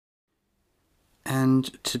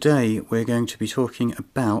and today we're going to be talking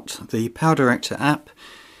about the PowerDirector app,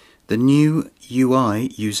 the new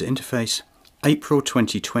UI user interface, April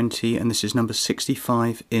 2020, and this is number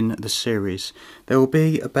 65 in the series. There will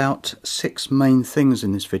be about 6 main things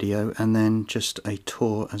in this video and then just a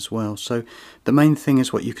tour as well. So the main thing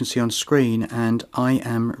is what you can see on screen, and I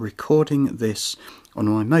am recording this on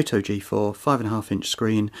my Moto G4 5.5-inch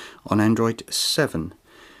screen on Android 7.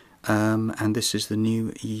 And this is the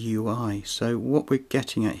new UI. So what we're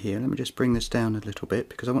getting at here, let me just bring this down a little bit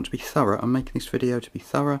because I want to be thorough. I'm making this video to be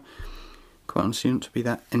thorough, quite honestly not to be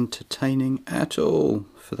that entertaining at all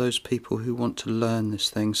for those people who want to learn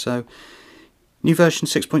this thing. So new version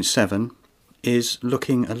 6.7 is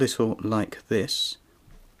looking a little like this.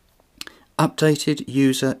 Updated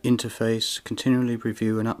user interface, continually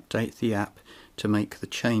review and update the app to make the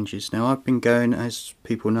changes. Now I've been going, as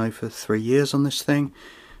people know, for 3 years on this thing.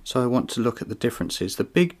 So I want to look at the differences. The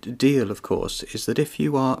big deal, of course, is that if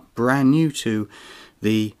you are brand new to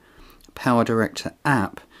the PowerDirector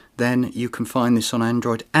app, then you can find this on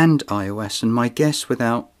Android and iOS. And my guess,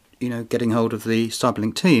 without getting hold of the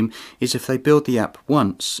Cyberlink team, is if they build the app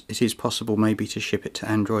once, it is possible maybe to ship it to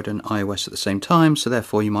Android and iOS at the same time. So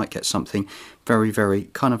therefore you might get something very, very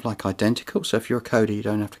kind of like identical. So if you're a coder, you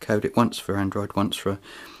don't have to code it once for Android, once for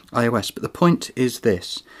iOS. But the point is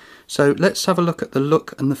this. So let's have a look at the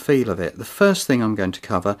look and the feel of it. The first thing I'm going to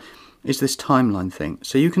cover is this timeline thing.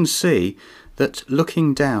 So you can see that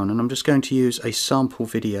looking down, and I'm just going to use a sample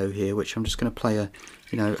video here, which I'm just going to play a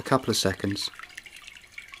couple of seconds.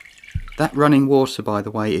 That running water, by the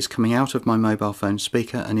way, is coming out of my mobile phone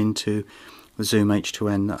speaker and into the Zoom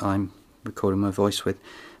H2N that I'm recording my voice with.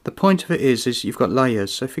 The point of it is you've got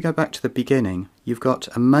layers. So if you go back to the beginning, you've got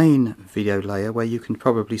a main video layer where you can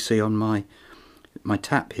probably see on my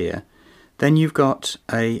tap here. Then you've got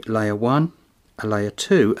a layer 1, a layer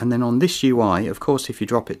 2, and then on this UI, of course, if you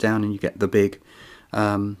drop it down and you get the big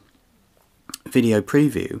video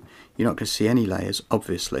preview, you're not going to see any layers,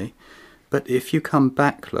 obviously. But if you come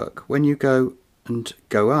back, look, when you go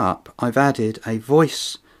up, I've added a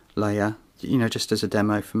voice layer, just as a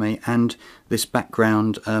demo for me, and this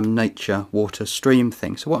background nature water stream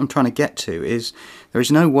thing. So what I'm trying to get to is there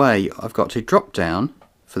is no way I've got to drop down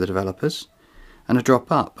for the developers and a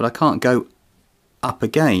drop up, but I can't go up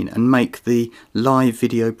again and make the live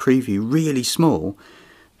video preview really small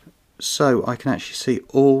so I can actually see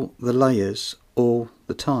all the layers all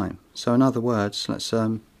the time. So in other words, let's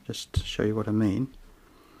just show you what I mean.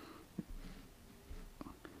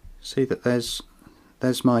 See that there's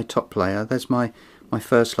my top layer, there's my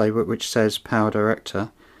first layer which says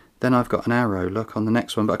PowerDirector. Then I've got an arrow, look, on the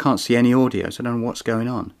next one, but I can't see any audio, so I don't know what's going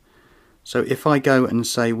on. So if I go and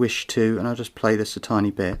say wish to, and I'll just play this a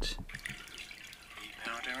tiny bit.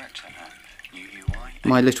 PowerDirector app, new UI.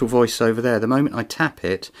 My little voice over there, the moment I tap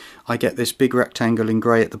it, I get this big rectangle in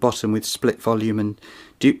grey at the bottom with split volume and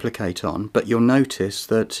duplicate on, but you'll notice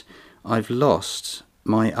that I've lost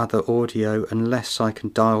my other audio unless I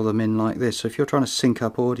can dial them in like this. So if you're trying to sync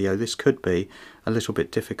up audio, this could be a little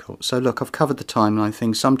bit difficult. So look, I've covered the timeline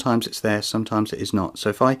thing. Sometimes it's there, sometimes it is not. So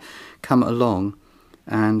if I come along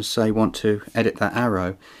and say want to edit that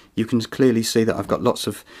arrow, you can clearly see that I've got lots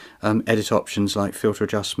of edit options like filter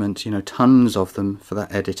adjustment, tons of them for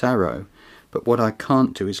that edit arrow. But what I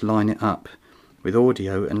can't do is line it up with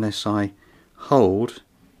audio unless I hold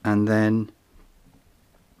and then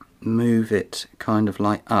move it kind of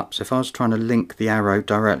like up. So if I was trying to link the arrow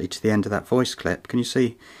directly to the end of that voice clip, can you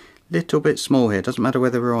see? Little bit small here, doesn't matter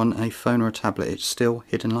whether we're on a phone or a tablet, it's still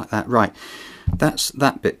hidden like that. Right, that's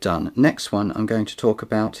that bit done. Next one I'm going to talk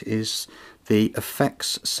about is the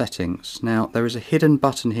effects settings. Now there is a hidden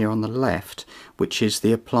button here on the left which is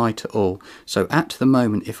the apply to all. So at the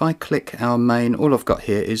moment if I click our main, all I've got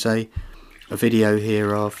here is a video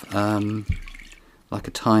here of like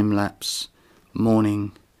a time-lapse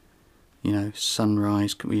morning,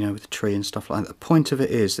 sunrise, with the tree and stuff like that. The point of it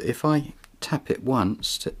is that if I tap it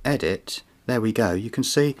once to edit, there we go, you can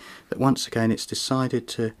see that once again it's decided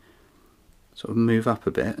to sort of move up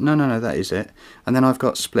a bit. No, that is it. And then I've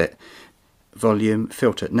got split volume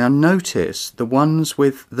filter. Now notice the ones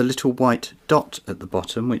with the little white dot at the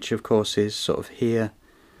bottom, which of course is sort of here.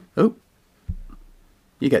 Oh,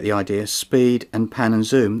 you get the idea. Speed and pan and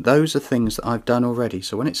zoom, those are things that I've done already.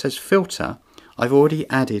 So when it says filter, I've already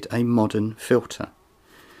added a modern filter.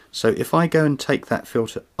 So if I go and take that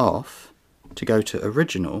filter off to go to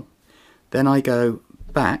original, then I go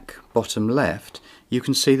back, bottom left, you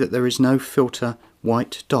can see that there is no filter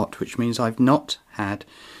white dot, which means I've not had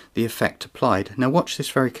the effect applied. Now watch this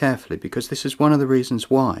very carefully, because this is one of the reasons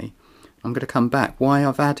why I'm going to come back, why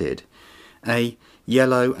I've added a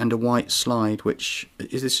yellow and a white slide, which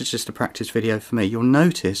this is just a practice video for me, you'll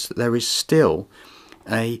notice that there is still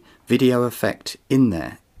a video effect in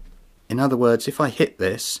there. In other words, if I hit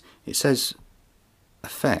this, it says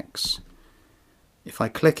effects. If I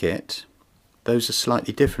click it, those are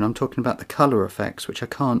slightly different. I'm talking about the colour effects, which I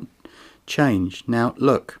can't change. Now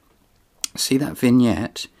look, see that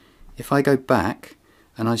vignette? If I go back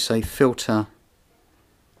and I say filter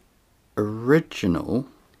original,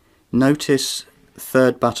 notice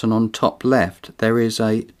third button on top left, there is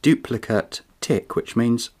a duplicate tick, which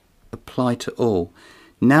means apply to all.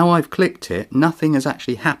 Now I've clicked it, nothing has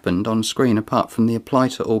actually happened on screen apart from the apply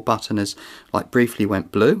to all button has like briefly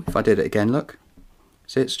went blue. If I did it again, look,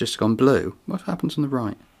 see, it's just gone blue. What happens on the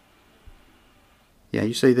right? Yeah,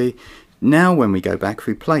 you see now when we go back, if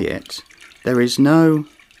we play it, there is no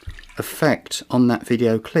effect on that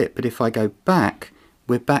video clip, but if I go back,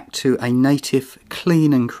 we're back to a native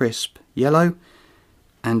clean and crisp yellow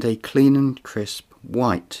and a clean and crisp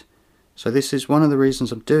white. So this is one of the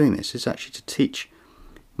reasons I'm doing this, is actually to teach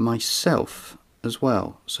myself as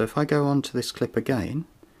well. So if I go on to this clip again,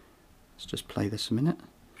 let's just play this a minute,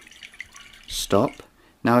 stop.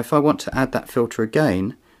 Now if I want to add that filter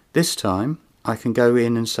again, this time I can go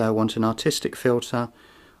in and say I want an artistic filter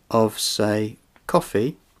of, say,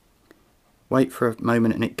 coffee, wait for a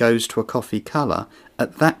moment and it goes to a coffee colour.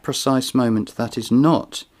 At that precise moment that is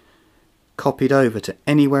not copied over to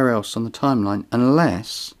anywhere else on the timeline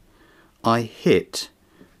unless I hit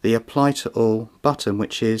the apply to all button,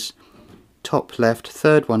 which is top left,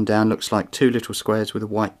 third one down, looks like two little squares with a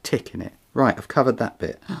white tick in it. Right, I've covered that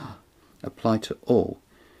bit. Apply to all.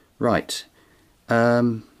 Right,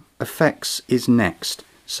 effects is next.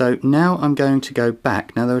 So now I'm going to go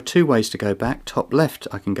back. Now there are two ways to go back. Top left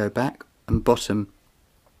I can go back, and bottom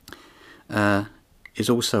is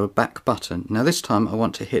also a back button. Now this time I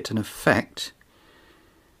want to hit an effect.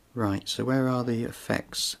 Right, so where are the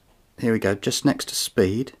effects? Here we go, just next to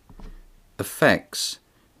speed, effects.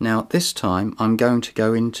 Now this time I'm going to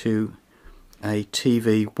go into a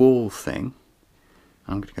TV wall thing.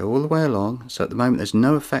 I'm going to go all the way along, so at the moment there's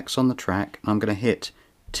no effects on the track. I'm going to hit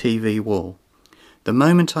TV wall. The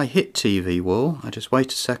moment I hit TV wall, I just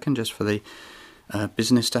wait a second just for the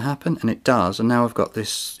business to happen, and it does, and now I've got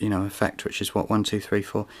this, you know, effect, which is what, 1 2 3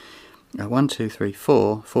 4 1 2 3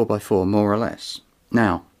 4 4 by 4 more or less.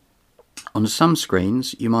 Now on some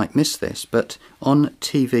screens you might miss this, but on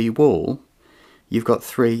TV wall you've got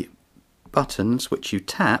 3 buttons which you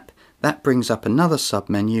tap. That brings up another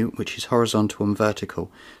sub-menu which is horizontal and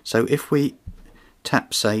vertical. So if we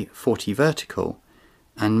tap, say, 40 vertical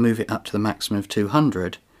and move it up to the maximum of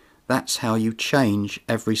 200, that's how you change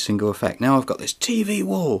every single effect. Now I've got this TV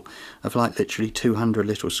wall of like literally 200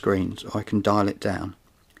 little screens, or I can dial it down.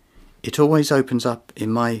 It always opens up,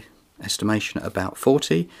 in my estimation, at about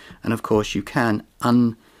 40, and of course you can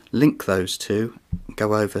unlink those two,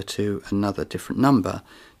 go over to another different number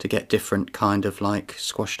to get different kind of like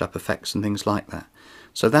squashed up effects and things like that.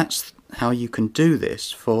 So that's how you can do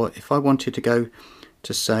this. For if I wanted to go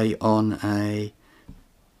to, say, on a,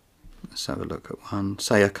 let's have a look at one,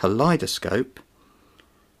 say a kaleidoscope,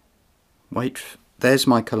 wait, there's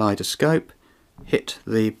my kaleidoscope, hit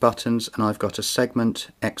the buttons and I've got a segment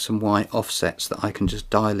X and Y offsets that I can just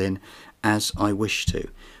dial in as I wish to.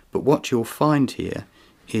 But what you'll find here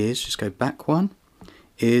is, just go back one,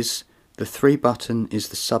 is the 3 button is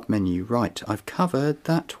the sub menu. Right, I've covered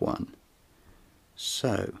that one.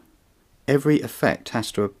 So every effect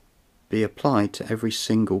has to be applied to every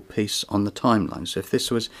single piece on the timeline. So if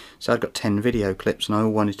this was, so I've got 10 video clips and I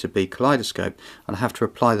all wanted to be kaleidoscope, I'll have to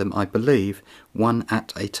apply them, I believe, one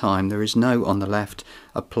at a time. There is no on the left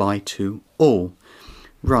apply to all.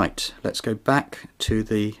 Right, let's go back to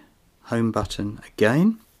the home button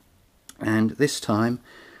again, and this time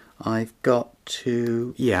I've got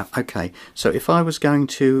to, yeah, okay, so if I was going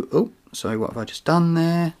to, oh, sorry, what have I just done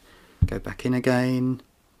there? Go back in again,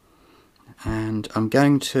 and I'm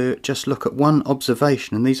going to just look at one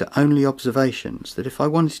observation, and these are only observations, that if I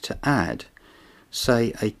wanted to add,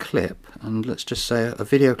 say, a clip, and let's just say a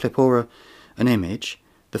video clip or an image,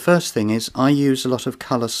 the first thing is I use a lot of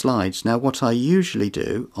colour slides. Now what I usually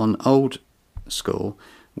do on old school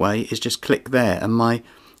way is just click there, and my,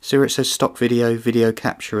 see where it says stock video, video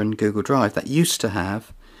capture and Google Drive, that used to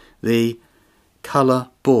have the colour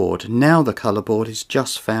board. Now the colour board is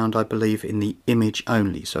just found, I believe, in the image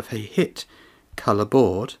only. So if I hit colour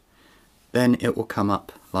board, then it will come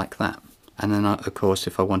up like that. And then of course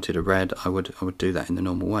if I wanted a red, I would do that in the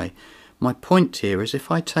normal way. My point here is if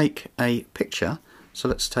I take a picture, so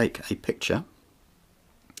let's take a picture.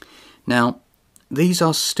 Now these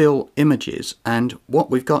are still images, and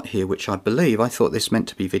what we've got here, which I thought this meant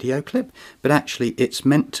to be video clip, but actually it's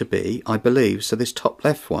meant to be, I believe, so this top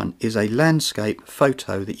left one is a landscape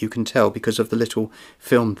photo that you can tell because of the little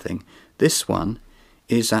film thing. This one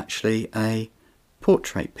is actually a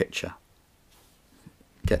portrait picture.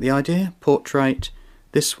 Get the idea? Portrait.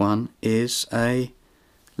 This one is a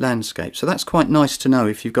landscape. So that's quite nice to know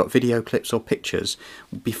if you've got video clips or pictures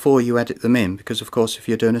before you edit them in, because of course if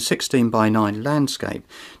you're doing a 16:9 landscape,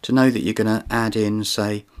 to know that you're going to add in,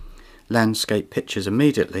 say, landscape pictures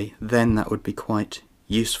immediately, then that would be quite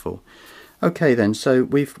useful. Okay then, so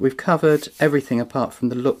we've covered everything apart from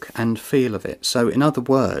the look and feel of it. So in other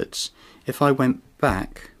words, if I went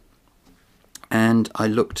back and I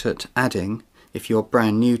looked at adding, if you're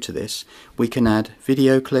brand new to this, we can add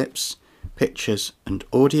video clips, pictures and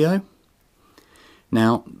audio.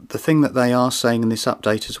 Now the thing that they are saying in this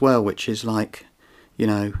update as well, which is like, you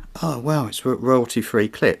know, oh wow, it's royalty free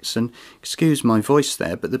clips, and excuse my voice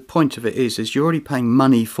there, but the point of it is you're already paying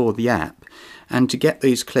money for the app, and to get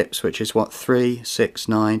these clips, which is what, 3, 6,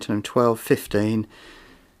 9, 10, 12, 15,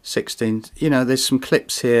 16, you know, there's some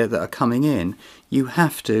clips here that are coming in. You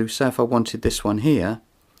have to, so if I wanted this one here,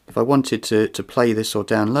 if I wanted to play this or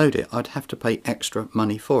download it, I'd have to pay extra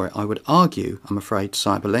money for it. I would argue, I'm afraid,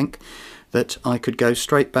 Cyberlink, that I could go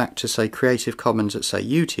straight back to, say, Creative Commons at, say,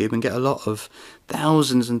 YouTube and get a lot of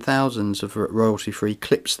thousands and thousands of royalty-free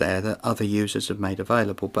clips there that other users have made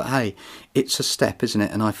available. But hey, it's a step, isn't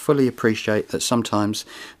it? And I fully appreciate that sometimes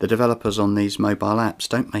the developers on these mobile apps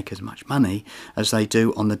don't make as much money as they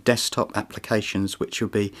do on the desktop applications, which will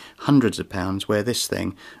be hundreds of pounds, where this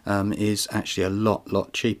thing is actually a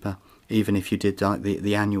lot cheaper. Even if you did like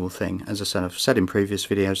the annual thing. As I said, I've said in previous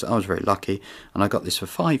videos that I was very lucky and I got this for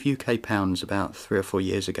 £5 UK about 3 or 4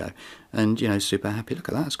 years ago, and you know, super happy. Look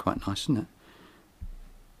at that, it's quite nice, isn't it?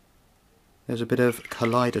 There's a bit of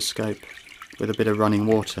Kaleidoscope with a bit of running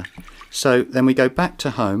water. So then we go back to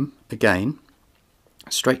home again,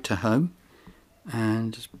 straight to home,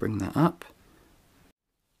 and just bring that up.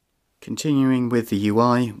 Continuing with the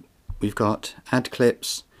UI, we've got add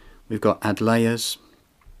clips, we've got add layers.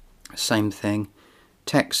 Same thing.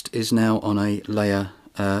 Text is now on a layer,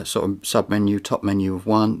 sort of sub-menu, top menu of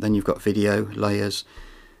 1. Then you've got video layers,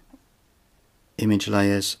 image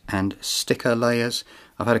layers and sticker layers.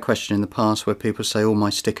 I've had a question in the past where people say all my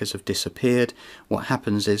stickers have disappeared. What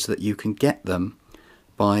happens is that you can get them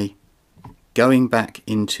by going back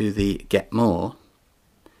into the Get More,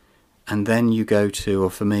 and then you go to, or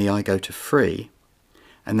for me, I go to Free,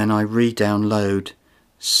 and then I re-download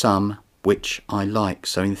some which I like.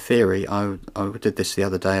 So in theory, I did this the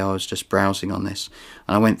other day. I was just browsing on this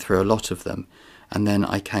and I went through a lot of them, and then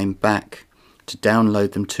I came back to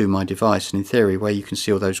download them to my device. And in theory, where you can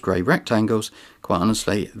see all those grey rectangles, quite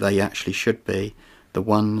honestly, they actually should be the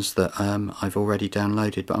ones that I've already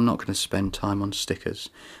downloaded. But I'm not going to spend time on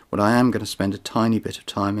stickers. What I am going to spend a tiny bit of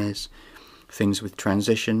time is things with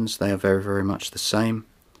transitions. They are very much the same,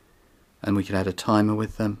 and we can add a timer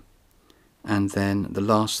with them. And then the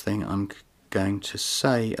last thing I'm going to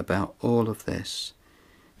say about all of this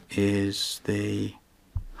is the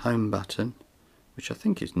home button, which I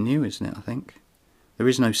think is new, isn't it? I think there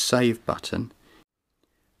is no save button.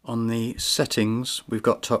 On the settings, we've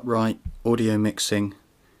got top right, audio mixing,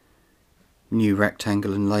 new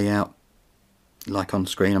rectangle and layout, like on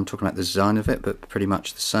screen. I'm talking about the design of it, but pretty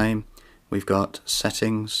much the same. We've got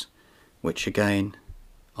settings, which again,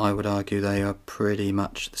 I would argue they are pretty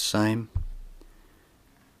much the same.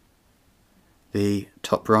 The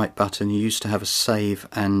top right button, you used to have a save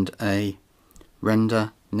and a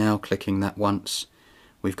render. Now clicking that once,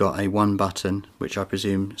 we've got a 1 button, which I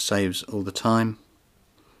presume saves all the time,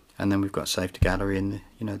 and then we've got save to gallery in the,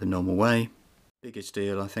 you know, the normal way. Biggest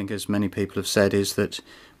deal, I think, as many people have said, is that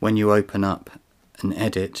when you open up and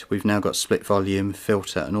edit, we've now got split volume,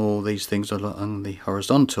 filter, and all these things are on the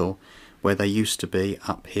horizontal, where they used to be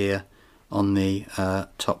up here on the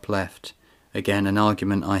top left. Again, an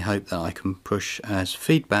argument I hope that I can push as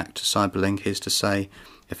feedback to Cyberlink is to say,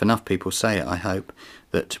 if enough people say it, I hope,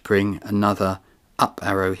 that to bring another up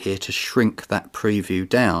arrow here to shrink that preview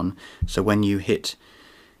down, so when you hit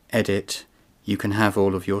edit, you can have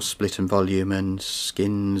all of your split and volume and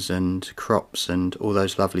skins and crops and all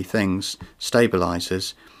those lovely things,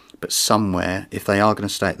 stabilizers, but somewhere, if they are going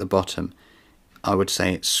to stay at the bottom, I would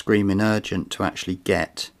say it's screaming urgent to actually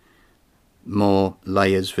get more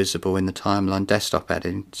layers visible in the timeline. Desktop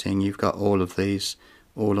editing, you've got all of these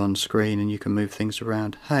all on screen and you can move things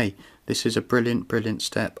around. Hey, this is a brilliant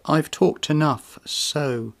step. I've talked enough,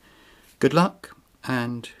 so good luck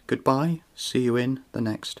and goodbye. See you in the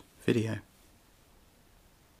next video.